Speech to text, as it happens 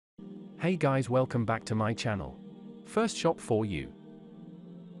Hey guys, welcome back to my channel. First shop for you.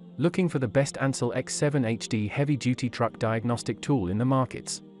 Looking for the best ANCEL X7 HD heavy-duty truck diagnostic tool in the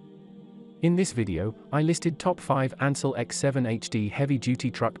markets? In this video, I listed top 5 ANCEL X7 HD heavy-duty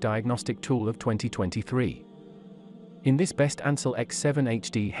truck diagnostic tool of 2023. In this best ANCEL X7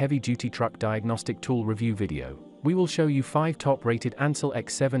 HD heavy-duty truck diagnostic tool review video, we will show you 5 top-rated ANCEL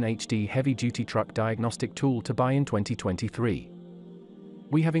X7 HD heavy-duty truck diagnostic tool to buy in 2023.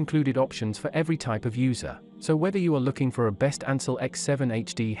 We have included options for every type of user, so whether you are looking for a best ANCEL X7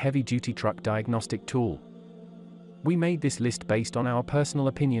 HD heavy-duty truck diagnostic tool, we made this list based on our personal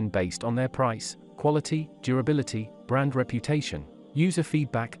opinion based on their price, quality, durability, brand reputation, user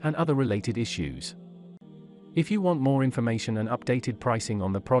feedback and other related issues. If you want more information and updated pricing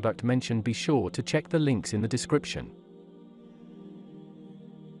on the product mentioned, be sure to check the links in the description.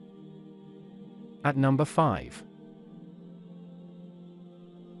 At number 5.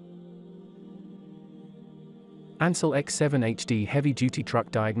 ANCEL X7 HD heavy-duty truck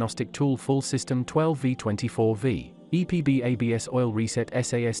diagnostic tool full system 12V24V, EPB ABS oil reset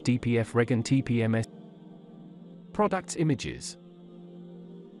SAS DPF Regen TPMS. Products images.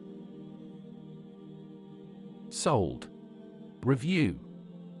 Sold. Review.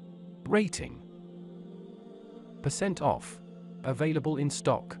 Rating. Percent off. Available in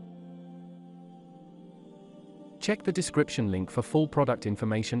stock. Check the description link for full product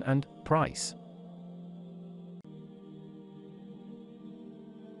information and price.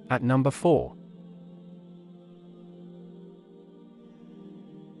 At number 4.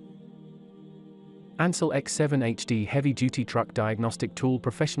 ANCEL X7 HD heavy-duty truck diagnostic tool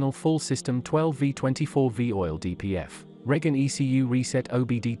professional full system 12V24V oil DPF, Regen ECU reset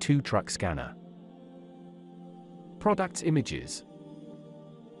OBD2 truck scanner. Products images.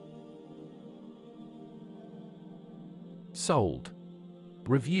 Sold.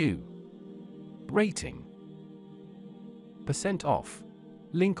 Review. Rating. Percent off.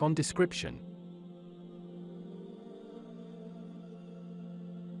 Link on description.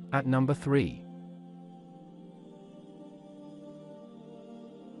 At number 3.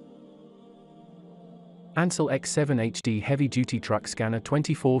 ANCEL X7 HD heavy-duty truck scanner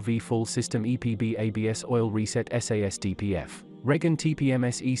 24V full system EPB ABS oil reset SAS DPF, Regen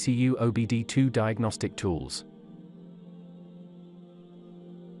TPMS ECU OBD2 diagnostic tools.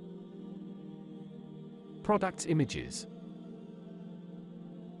 Products images.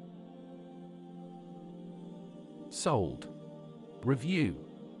 Sold. Review.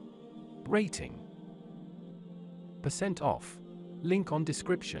 Rating. Percent off. Link on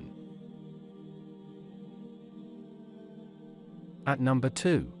description. At number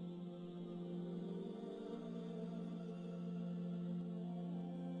 2.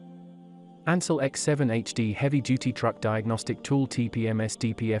 ANCEL X7 HD heavy-duty truck diagnostic tool TPMS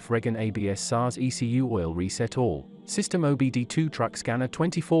DPF Regen ABS SARS ECU oil reset all system OBD2 truck scanner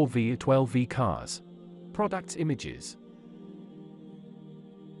 24V 12V cars. Products images.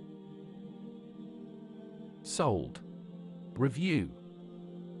 Sold. Review.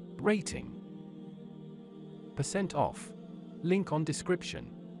 Rating. Percent off. Link on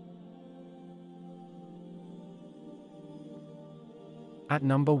description. At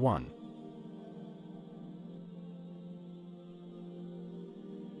number 1.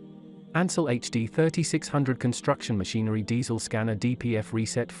 ANCEL HD 3600 construction machinery diesel scanner DPF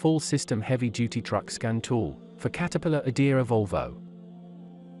reset full system heavy-duty truck scan tool for Caterpillar Adira Volvo.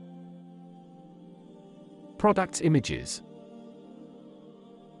 Products images.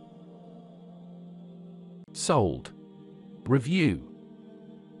 Sold. Review.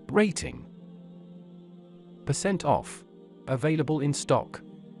 Rating. Percent off. Available in stock.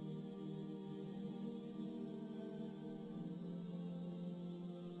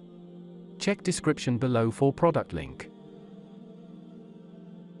 Check description below for product link.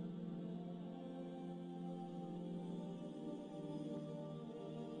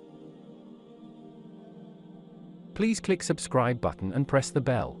 Please click subscribe button and press the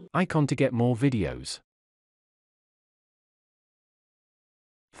bell icon to get more videos.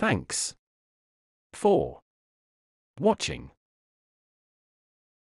 Thanks for watching.